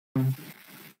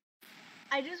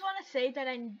I just want to say that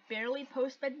I barely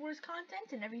post Bedwars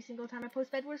content, and every single time I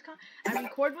post Bedwars content, I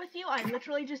record with you, I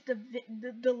literally just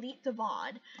delete the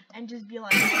VOD and just be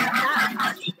like,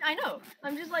 that. I know.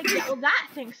 I'm just like, yeah, well, that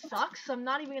thing sucks, so I'm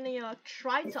not even gonna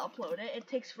try to upload it. It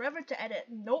takes forever to edit.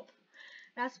 Nope.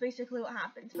 That's basically what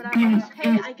happens. But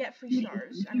hey, I get free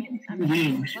stars.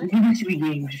 Games. We can do 3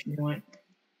 games if you want.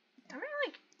 I'm really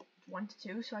like 1 to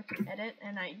 2, so I can edit,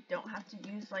 and I don't have to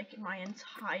use like my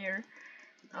entire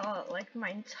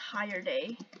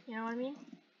day, you know what I mean?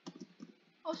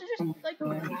 Also, just like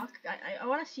moonwalk. I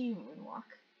want to see you moonwalk,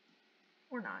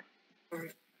 or not.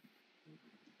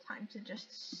 Time to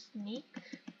just sneak.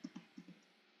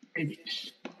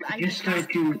 I just started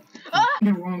to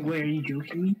the wrong way. Are you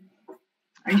joking me?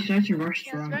 I started to rush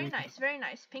the wrong way. Very nice, very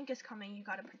nice. Pink is coming. You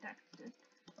gotta protect it.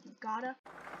 You gotta.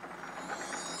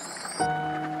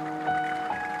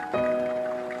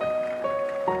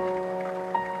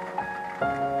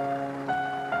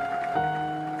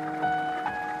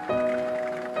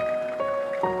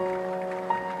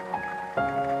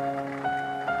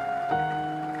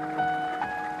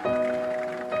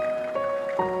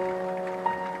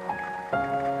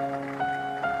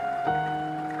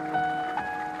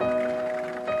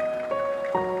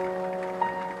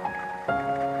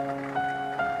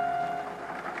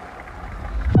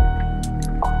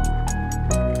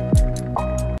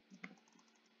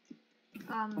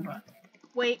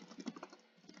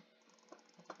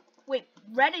 Wait,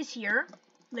 red is here.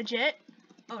 Legit.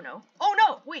 Oh no. Oh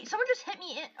no! Wait, someone just hit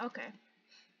me in. Okay.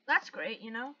 That's great,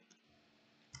 you know?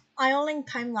 I only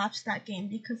time-lapsed that game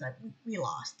because we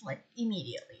lost, like,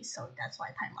 immediately, so that's why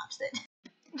I time-lapsed it.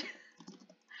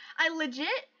 I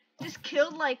legit just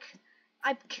killed, like,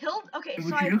 okay,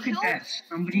 so I killed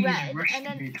red, and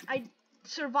then I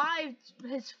survived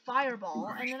his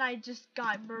fireball, and then I just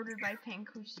got murdered by pink,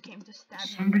 who just came to stab me.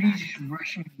 Somebody's just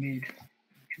rushing mid.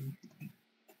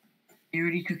 He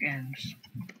already took ends.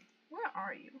 Where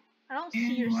are you? I don't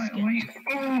see your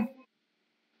skin.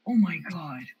 Oh my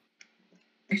god.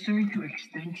 I started to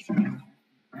extend from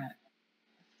that.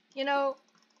 You know,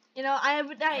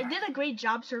 I did a great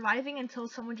job surviving until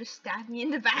someone just stabbed me in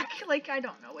the back. Like, I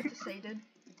don't know what to say, dude.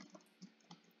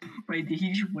 Wait, did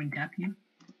he just one-tap you?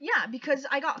 Yeah, because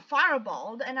I got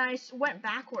fireballed and I went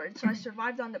backwards, so I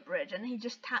survived on the bridge, and he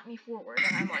just tapped me forward,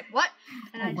 and I'm like, what?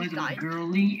 And I just died.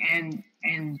 Girly and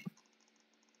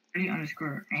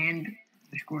underscore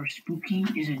spooky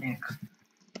is a nick.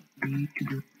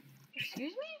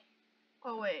 Excuse me?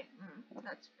 Oh wait,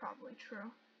 that's probably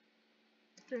true.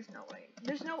 There's no way.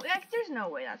 There's no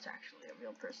way that's actually a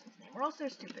real person's name, or else they're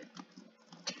stupid.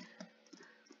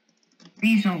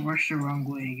 Please don't rush the wrong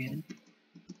way again.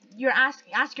 You're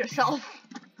ask yourself.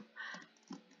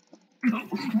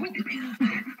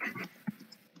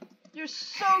 You're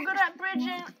so good at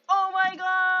bridging. Oh my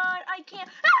god, I can't.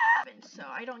 So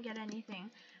I don't get anything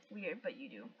weird, but you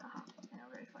do. Haha. I know,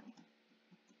 very funny.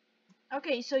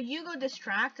 Okay, so you go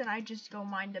distract, and I just go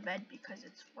mine the bed because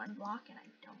it's 1 block, and I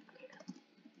don't care.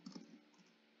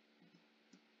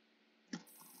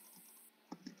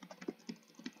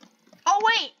 Oh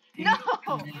wait, no!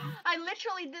 I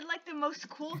literally did like the most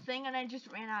cool thing, and I just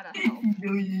ran out of health.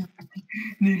 No,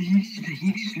 he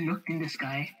just looked in the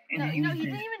sky. And he didn't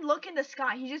even look in the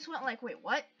sky. He just went like, wait,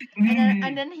 what?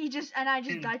 And then I just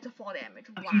died to fall damage.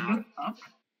 Wow.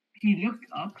 He looked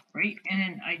up, right? And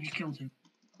then I just killed him.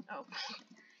 Oh.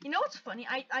 You know what's funny?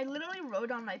 I literally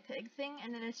rode on my pig thing,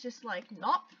 and then it's just like,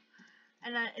 nope.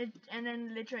 And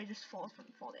then literally just falls from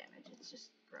fall damage. It's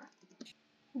just, bruh.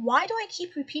 Why do I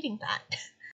keep repeating that?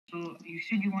 So, you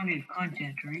said you wanted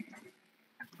content, right?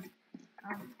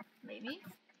 Maybe?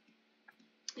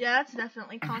 Yeah, that's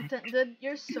definitely content, dude.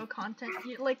 You're so content.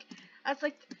 It's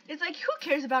like, who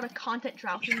cares about a content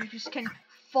drought when you just can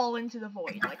fall into the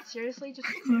void? Like, seriously? Just...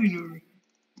 I know.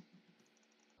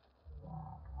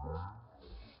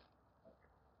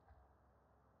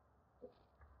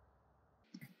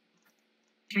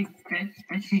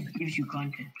 That shit gives you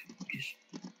content.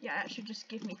 Yeah, it should just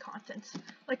give me content.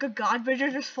 Like a god bridger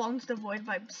just falls into the void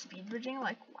by speed bridging.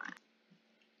 Like, wow.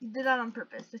 You did that on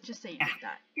purpose. Let's just say you did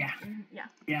that. Yeah. Yeah.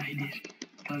 Yeah, I did.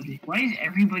 Totally. Why is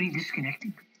everybody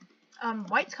disconnecting?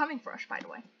 White's coming for us, by the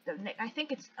way. I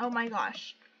think it's. Oh my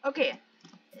gosh. Okay.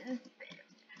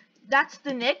 That's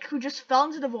the Nick who just fell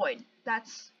into the void.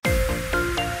 That's.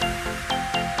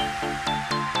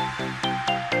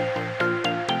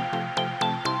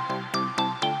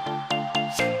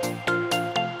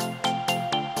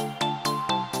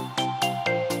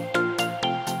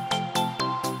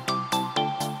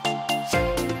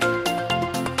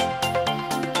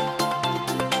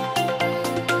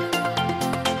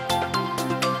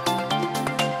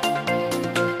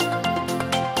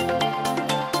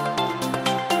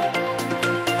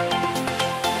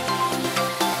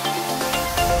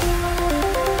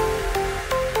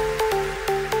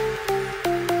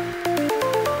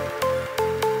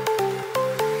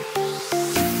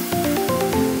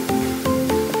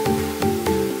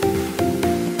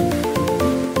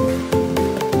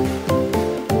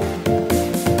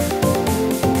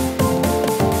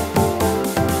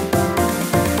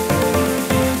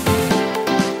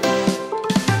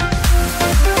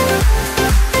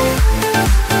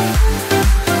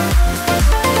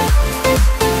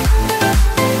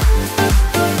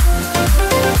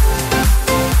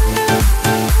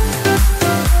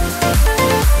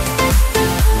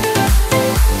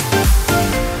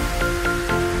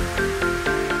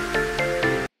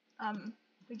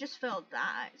 failed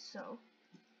that, so.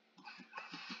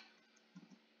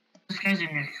 This guy's in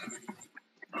there.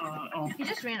 Oh. He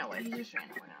just ran away. Alright.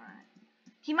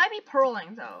 He might be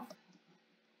pearling though.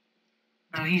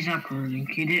 No, he's not pearling.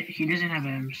 He doesn't have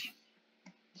M's.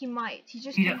 He might. He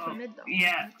just came from mid though.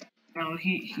 Yeah. No,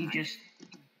 he just.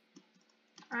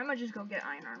 I'm gonna just go get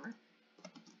iron armor.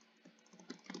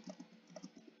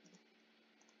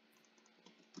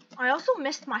 I also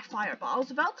missed my fireball. I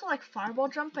was about to like fireball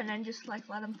jump and then just like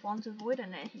let him fall into the void,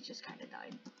 and then he just kind of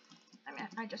died. I mean,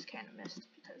 I just kind of missed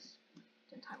because it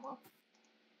didn't time well.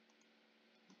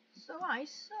 So I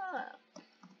suck.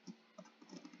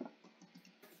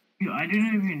 Yo, I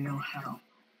didn't even know how.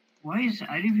 I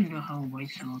didn't even know how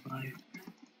White's still alive.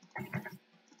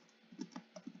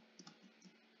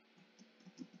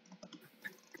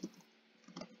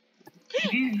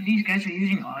 These guys are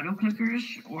using auto clickers,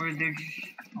 or they're just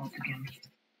alt against.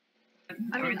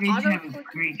 I mean, or they just have a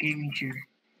great gaming chair.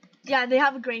 Yeah, they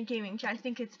have a great gaming chair. I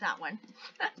think it's that one.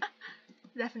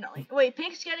 Definitely. Wait,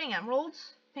 Pink's getting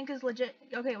emeralds? Pink is legit.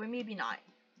 Okay, wait, maybe not.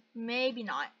 Maybe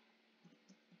not.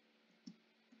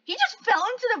 He just fell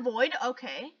into the void?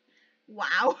 Okay.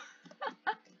 Wow.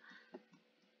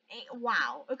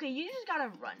 Wow. Okay, you just gotta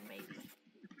run, maybe.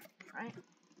 Right?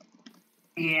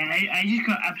 Yeah, I just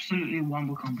got absolutely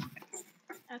wombo combo.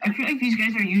 Okay. I feel like these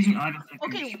guys are using auto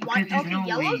clickers. Okay,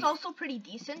 yellow's also pretty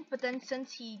decent, but then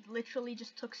since he literally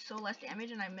just took so less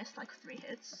damage and I missed like 3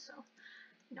 hits, so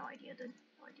no idea, dude.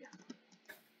 No idea.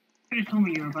 You could have told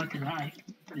me you were about to die.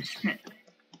 But spit.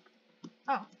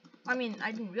 Oh. I mean,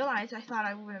 I didn't realize. I thought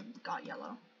I would have got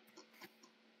yellow.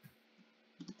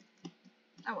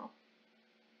 Oh well.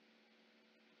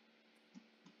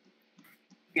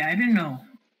 Yeah, I didn't know.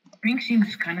 Pink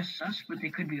seems kind of sus, but they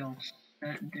could be all.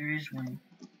 There is one.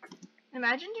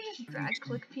 Imagine you just drag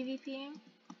click PvPing.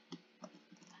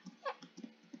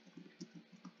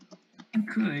 You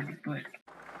could, but.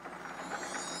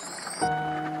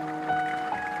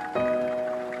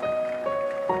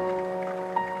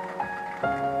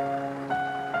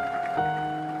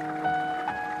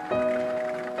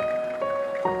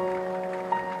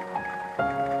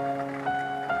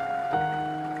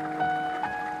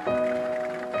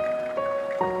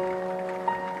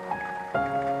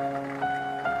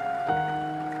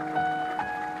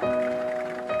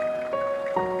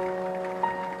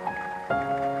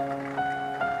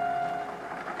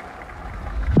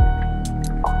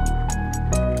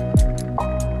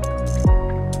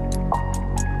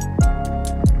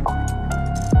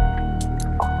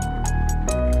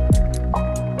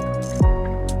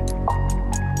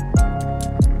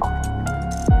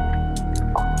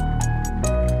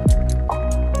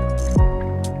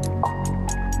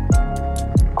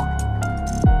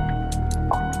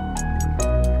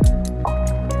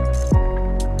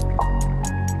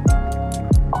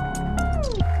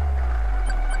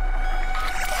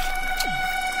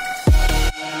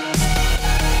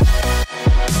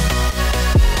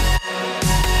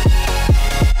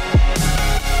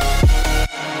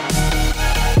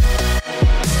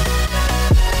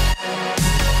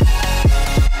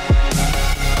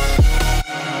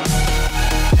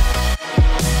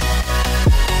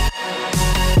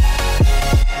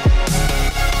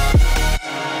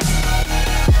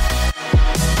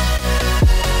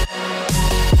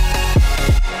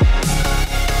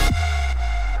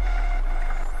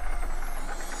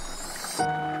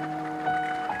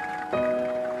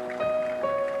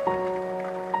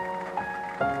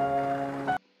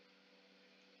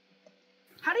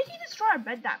 Our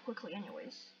bed that quickly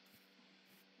anyways.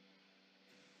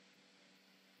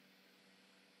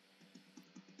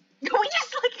 We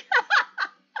just like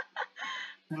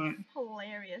What?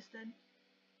 Hilarious, dude.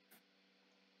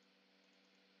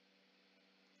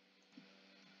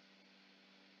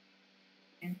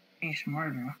 Ain't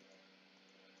smart enough.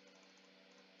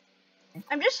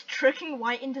 I'm just tricking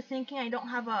White into thinking I don't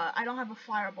have a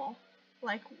fireball.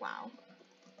 Like, wow.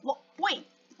 Wait.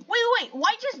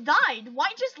 White just died.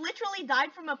 White just literally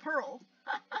died from a pearl.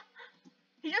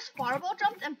 He just fireball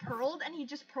jumped and pearled, and he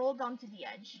just pearled onto the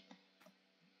edge.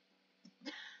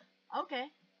 Okay.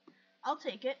 I'll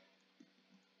take it.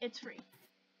 It's free.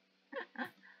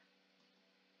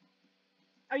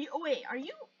 Are you?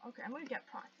 Okay, I'm gonna get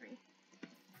Pro 3.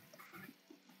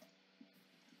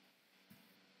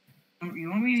 You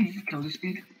want me to just kill this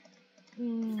dude?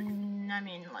 I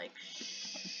mean, like,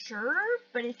 sure,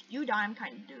 but if you die, I'm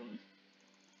kind of doomed.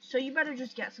 So you better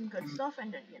just get some good stuff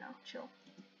and then, chill.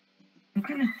 I'm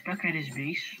kind of stuck at his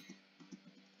base.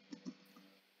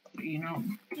 But,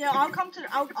 Yeah, I'll come.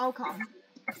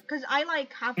 Cause I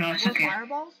like have 4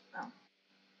 fireballs. Oh.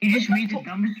 He just made the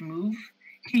dumbest move.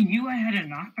 He knew I had a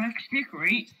knockback stick,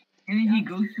 right? and then he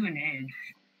goes to an edge.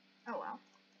 Oh wow.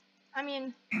 I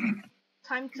mean,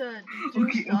 time to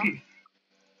do stuff.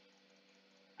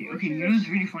 Okay, you know what's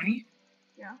really funny?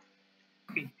 Yeah.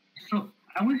 Okay, so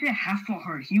I was at half full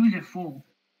heart. He was at full.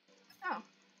 Oh.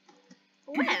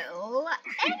 Well,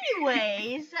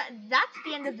 anyways, that's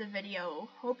the end of the video.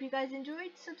 Hope you guys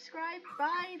enjoyed. Subscribe.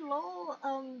 Bye. Lol.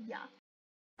 Yeah.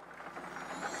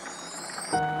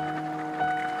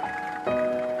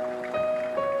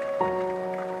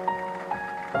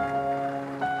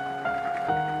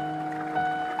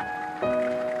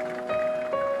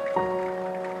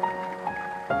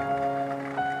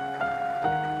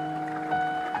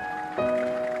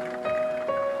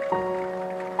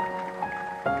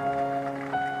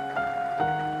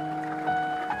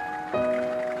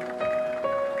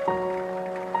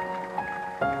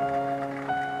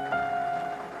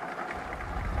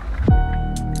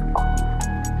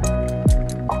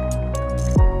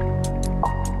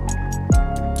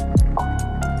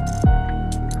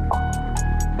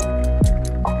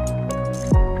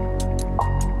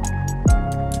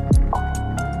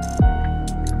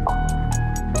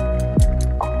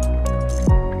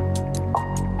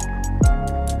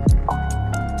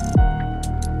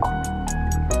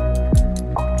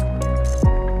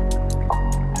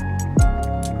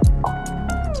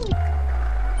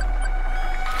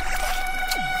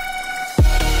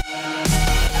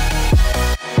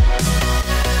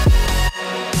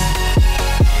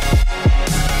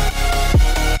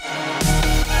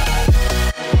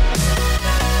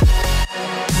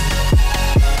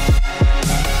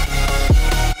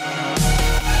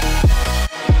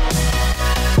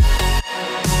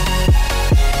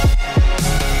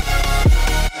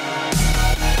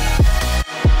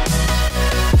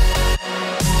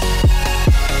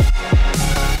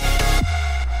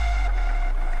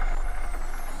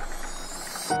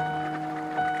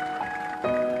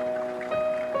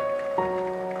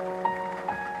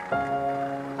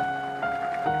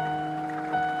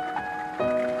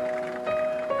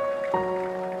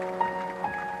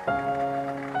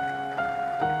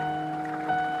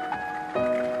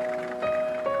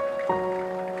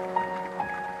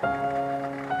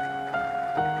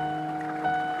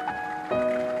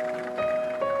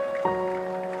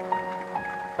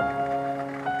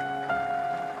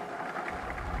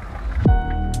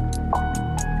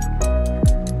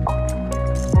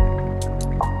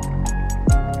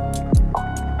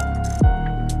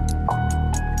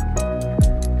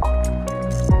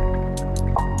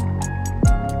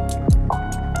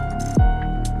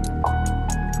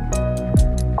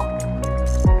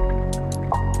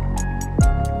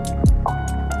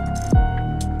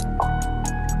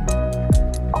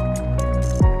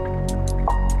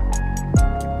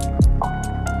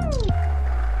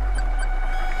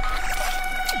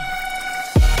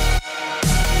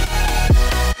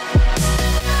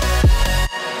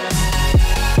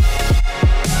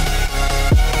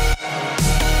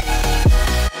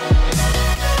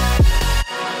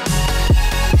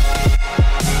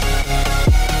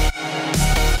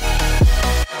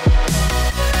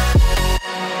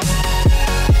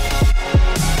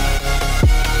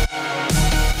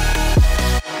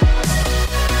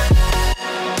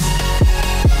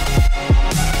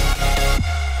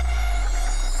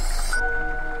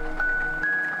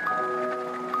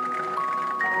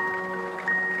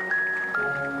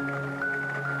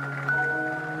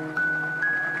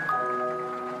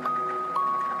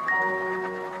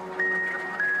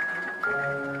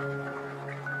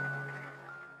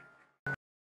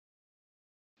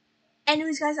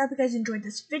 Anyways, guys, I hope you guys enjoyed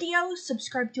this video.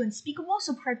 Subscribe to Unspeakable,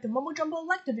 subscribe to Mumbo Jumbo,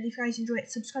 like the video if you guys enjoyed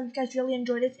it, subscribe if you guys really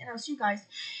enjoyed it, and I'll see you guys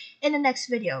in the next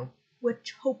video,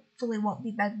 which hopefully won't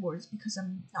be Bedwars, because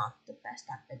I'm not the best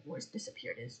at Bedwars.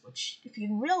 Disappeared is, which, if you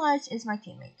didn't realize, is my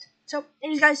teammate. So,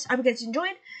 anyways, guys, I hope you guys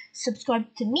enjoyed.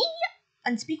 Subscribe to me,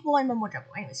 Unspeakable, and Mumbo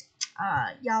Jumbo. Anyways,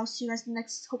 yeah, I'll see you guys in the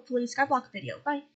next, hopefully, Skyblock video. Bye.